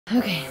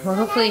Okay, well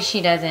hopefully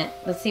she doesn't.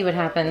 Let's see what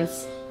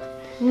happens.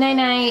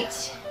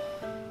 Night-night.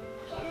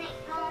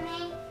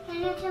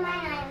 Can you turn my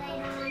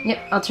nightlight on? Yep,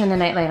 I'll turn the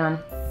nightlight on.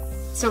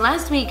 So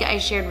last week I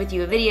shared with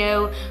you a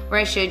video where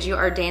I showed you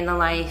our day in the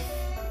life,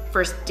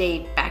 first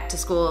day back to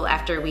school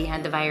after we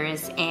had the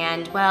virus.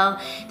 And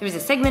well, there was a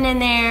segment in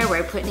there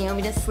where I put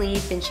Naomi to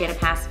sleep and she had a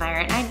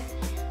pacifier. And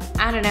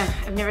I don't know,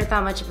 I've never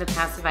thought much of a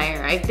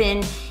pacifier. I've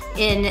been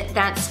in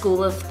that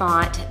school of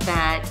thought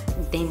that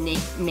they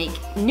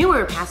make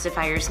newer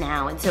pacifiers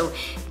now. And so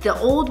the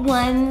old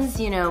ones,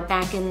 you know,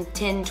 back in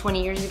 10,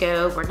 20 years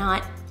ago were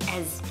not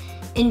as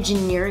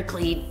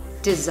engineerically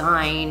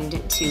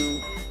designed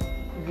to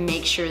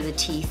make sure the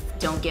teeth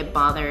don't get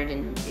bothered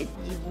and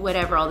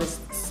whatever, all this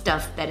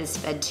stuff that is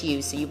fed to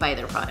you so you buy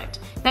their product.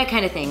 That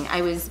kind of thing.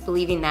 I was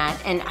believing that,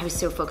 and I was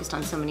so focused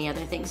on so many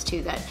other things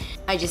too that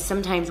I just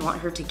sometimes want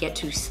her to get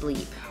to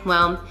sleep.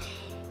 Well,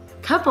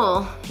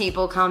 couple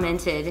people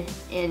commented,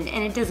 and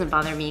it doesn't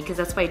bother me because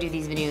that's why I do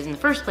these videos in the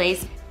first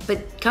place, but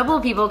a couple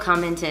of people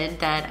commented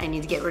that I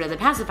need to get rid of the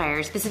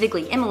pacifier,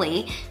 specifically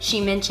Emily.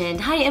 She mentioned,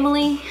 hi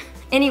Emily.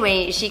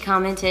 Anyway, she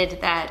commented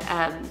that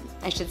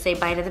I should say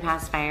bye to the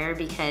pacifier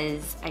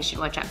because I should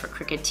watch out for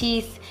crooked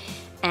teeth,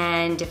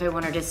 and if I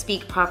want her to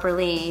speak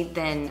properly,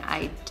 then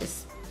I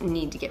just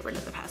need to get rid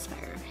of the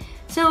pacifier.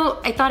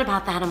 So I thought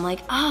about that. I'm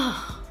like,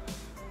 oh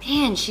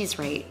man, she's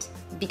right,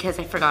 because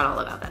I forgot all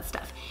about that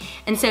stuff.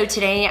 And so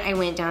today I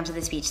went down to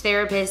the speech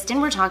therapist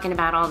and we're talking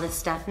about all this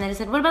stuff, and then I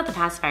said, what about the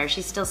pacifier?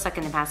 She's still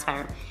sucking the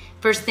pacifier.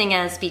 First thing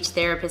out of the speech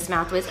therapist's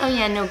mouth was, oh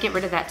yeah, no, get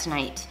rid of that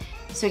tonight.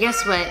 So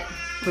guess what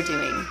we're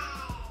doing?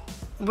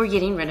 We're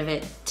getting rid of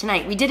it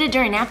tonight. We did it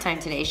during nap time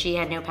today. She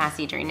had no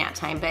passy during nap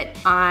time, but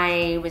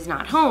I was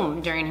not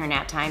home during her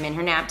nap time, and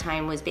her nap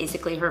time was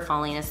basically her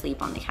falling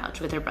asleep on the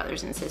couch with her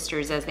brothers and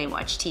sisters as they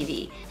watch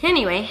TV.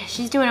 Anyway,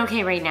 she's doing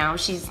okay right now.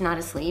 She's not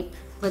asleep.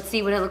 Let's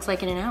see what it looks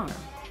like in an hour.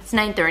 It's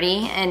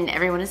 9:30 and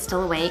everyone is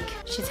still awake.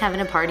 She's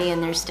having a party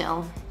in there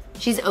still.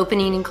 She's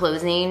opening and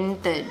closing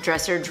the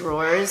dresser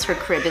drawers. Her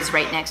crib is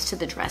right next to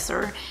the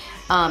dresser.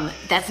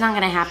 That's not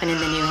gonna happen in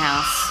the new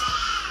house.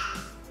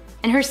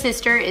 And her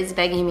sister is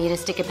begging me to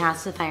stick a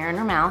pacifier in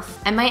her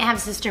mouth. I might have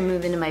sister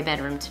move into my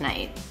bedroom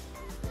tonight.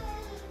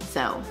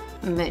 So,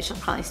 but she'll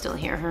probably still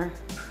hear her.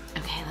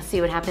 Okay, let's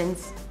see what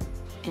happens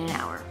in an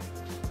hour.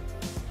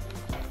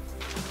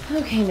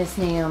 Okay, Miss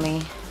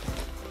Naomi.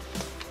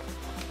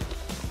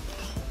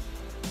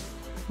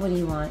 What do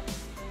you want?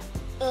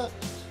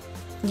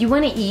 You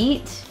want to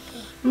eat?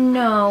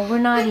 No, we're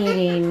not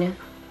eating.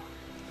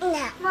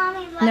 No.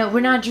 Mommy, No, we're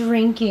not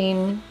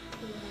drinking.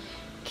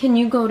 Can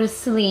you go to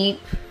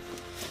sleep?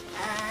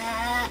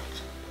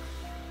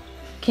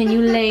 Can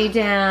you lay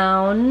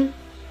down?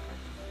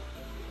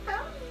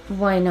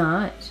 Why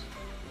not?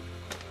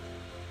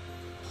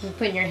 You're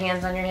putting your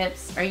hands on your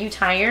hips. Are you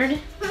tired?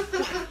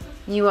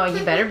 You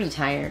better be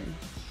tired.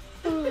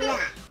 No.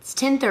 It's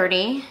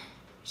 10:30.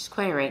 She's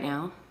quiet right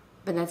now,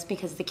 but that's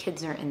because the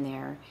kids are in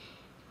there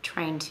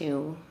trying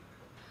to...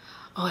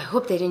 Oh, I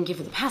hope they didn't give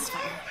her the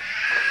pacifier.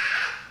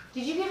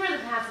 Did you give her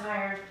the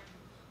pacifier?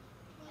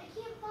 I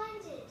can't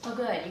find it. Oh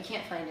good, you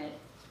can't find it.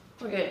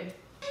 We're good.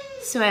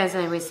 So as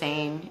I was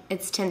saying,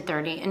 it's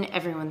 10:30 and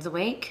everyone's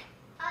awake.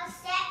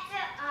 Except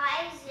for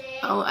Isaac.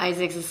 Oh,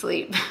 Isaac's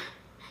asleep.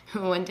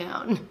 Went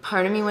down.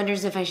 Part of me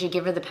wonders if I should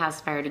give her the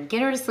pacifier to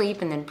get her to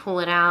sleep and then pull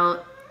it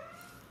out.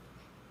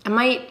 I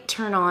might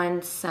turn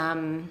on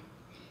some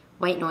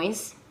white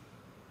noise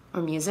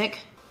or music.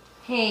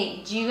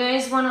 Hey, do you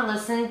guys want to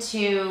listen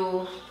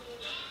to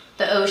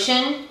the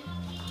ocean?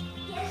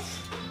 Yes.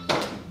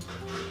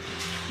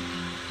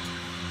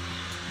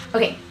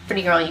 Okay,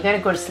 pretty girl, you gotta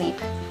go to sleep.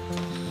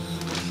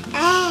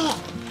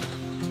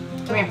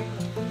 Come here.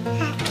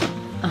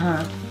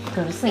 Uh-huh.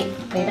 Go to sleep.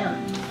 Lay down.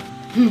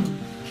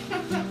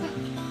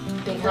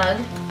 Big hug.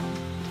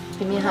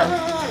 Give me a hug.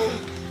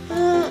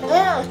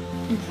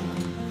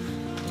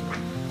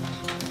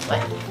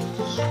 What?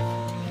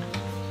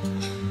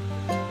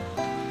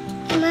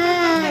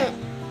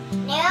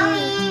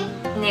 Naomi.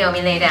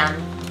 Naomi, lay down.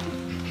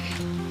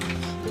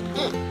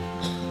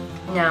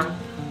 No.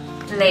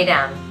 Lay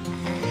down.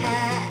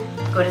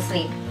 Go to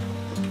sleep.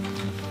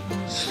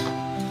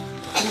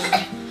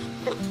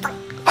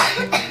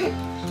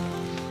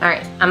 All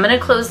right, I'm gonna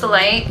close the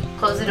light,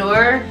 close the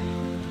door,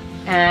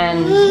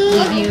 and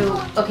leave you.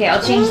 Okay,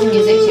 I'll change the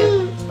music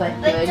too. But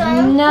good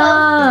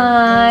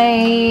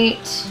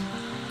night.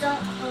 Don't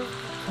close.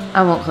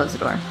 I won't close the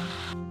door.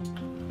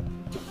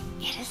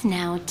 It is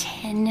now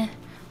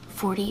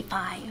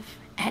 10:45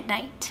 at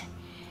night,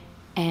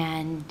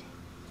 and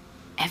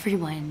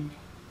everyone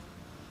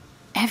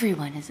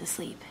is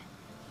asleep,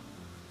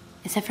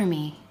 except for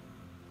me.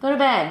 Go to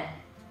bed.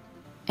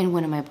 And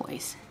one of my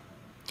boys.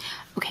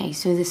 Okay,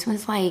 so this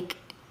was like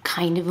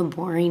kind of a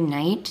boring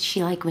night.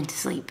 She like went to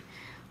sleep,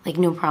 like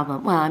no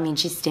problem. Well, I mean,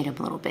 she stayed up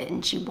a little bit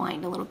and she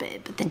whined a little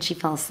bit, but then she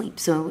fell asleep.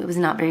 So it was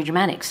not very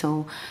dramatic.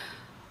 So,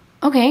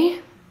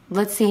 okay,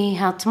 let's see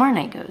how tomorrow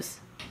night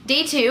goes.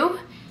 Day 2.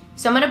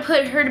 So I'm gonna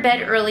put her to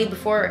bed early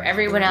before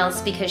everyone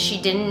else because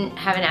she didn't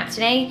have a nap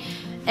today.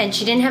 And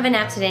she didn't have a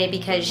nap today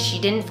because she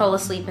didn't fall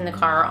asleep in the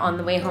car on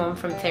the way home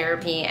from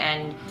therapy,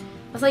 and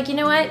I was like, you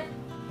know what?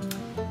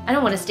 I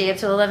don't want to stay up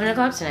till 11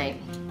 o'clock tonight.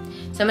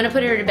 So I'm gonna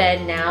put her to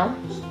bed now.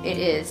 It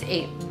is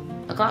 8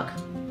 o'clock.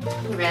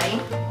 You ready?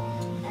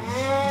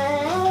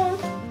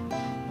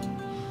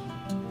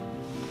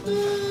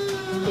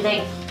 Good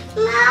night.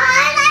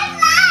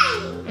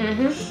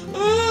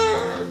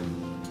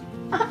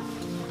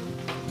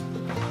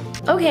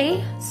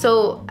 Okay,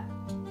 so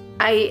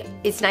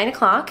it's 9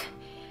 o'clock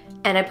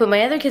and I put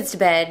my other kids to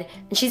bed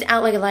and she's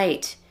out like a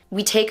light.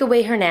 We take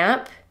away her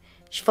nap,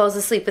 she falls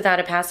asleep without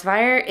a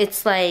pacifier.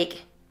 It's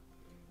like,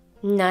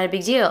 not a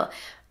big deal.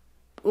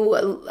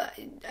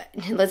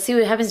 Let's see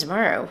what happens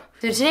tomorrow.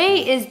 So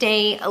today is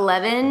day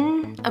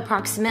 11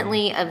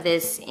 approximately of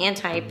this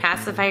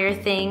anti-pacifier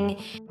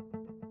thing.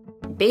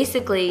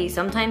 Basically,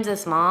 sometimes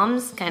us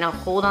moms kind of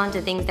hold on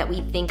to things that we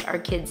think our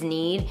kids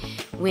need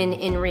when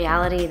in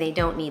reality they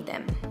don't need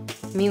them.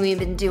 I mean, we've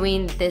been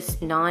doing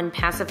this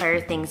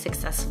non-pacifier thing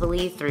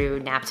successfully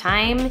through nap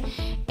time,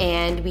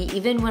 and we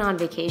even went on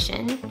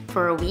vacation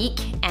for a week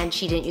and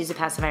she didn't use a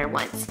pacifier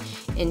once.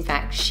 In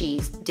fact,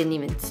 she didn't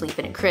even sleep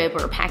in a crib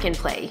or pack and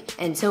play.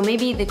 And so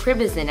maybe the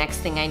crib is the next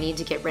thing I need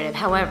to get rid of.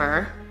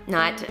 However,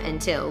 not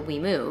until we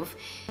move,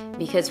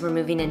 because we're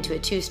moving into a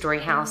 2-story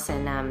house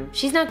and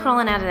she's not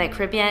crawling out of that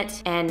crib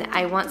yet, and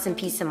I want some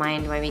peace of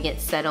mind when we get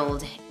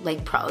settled,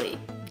 like probably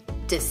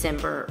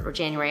December or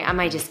January. I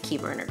might just keep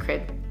her in her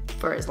crib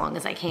for as long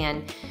as I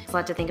can. It's a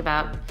lot to think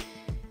about.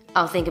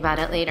 I'll think about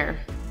it later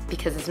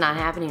because it's not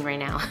happening right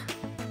now.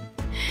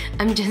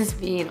 I'm just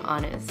being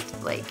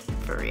honest, like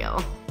for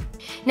real.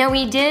 Now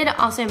we did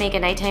also make a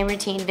nighttime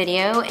routine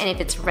video, and if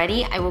it's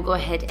ready, I will go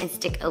ahead and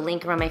stick a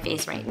link around my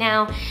face right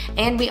now.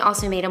 And we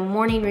also made a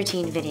morning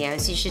routine video,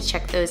 so you should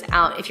check those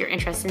out if you're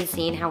interested in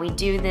seeing how we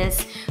do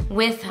this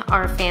with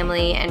our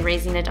family and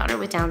raising a daughter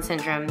with Down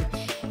syndrome.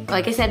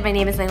 Like I said, my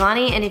name is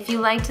Leilani, and if you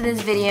liked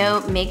this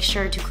video, make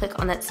sure to click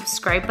on that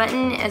subscribe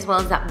button as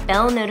well as that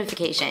bell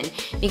notification,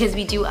 because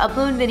we do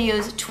upload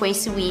videos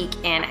twice a week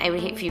and I would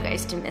hate for you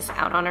guys to miss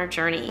out on our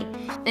journey.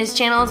 This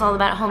channel is all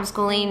about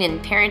homeschooling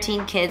and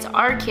parenting kids,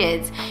 our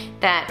kids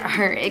that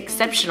are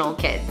exceptional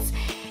kids.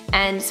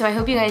 And so I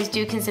hope you guys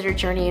do consider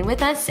journeying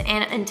with us,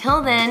 and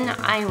until then,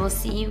 I will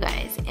see you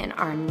guys in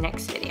our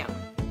next video.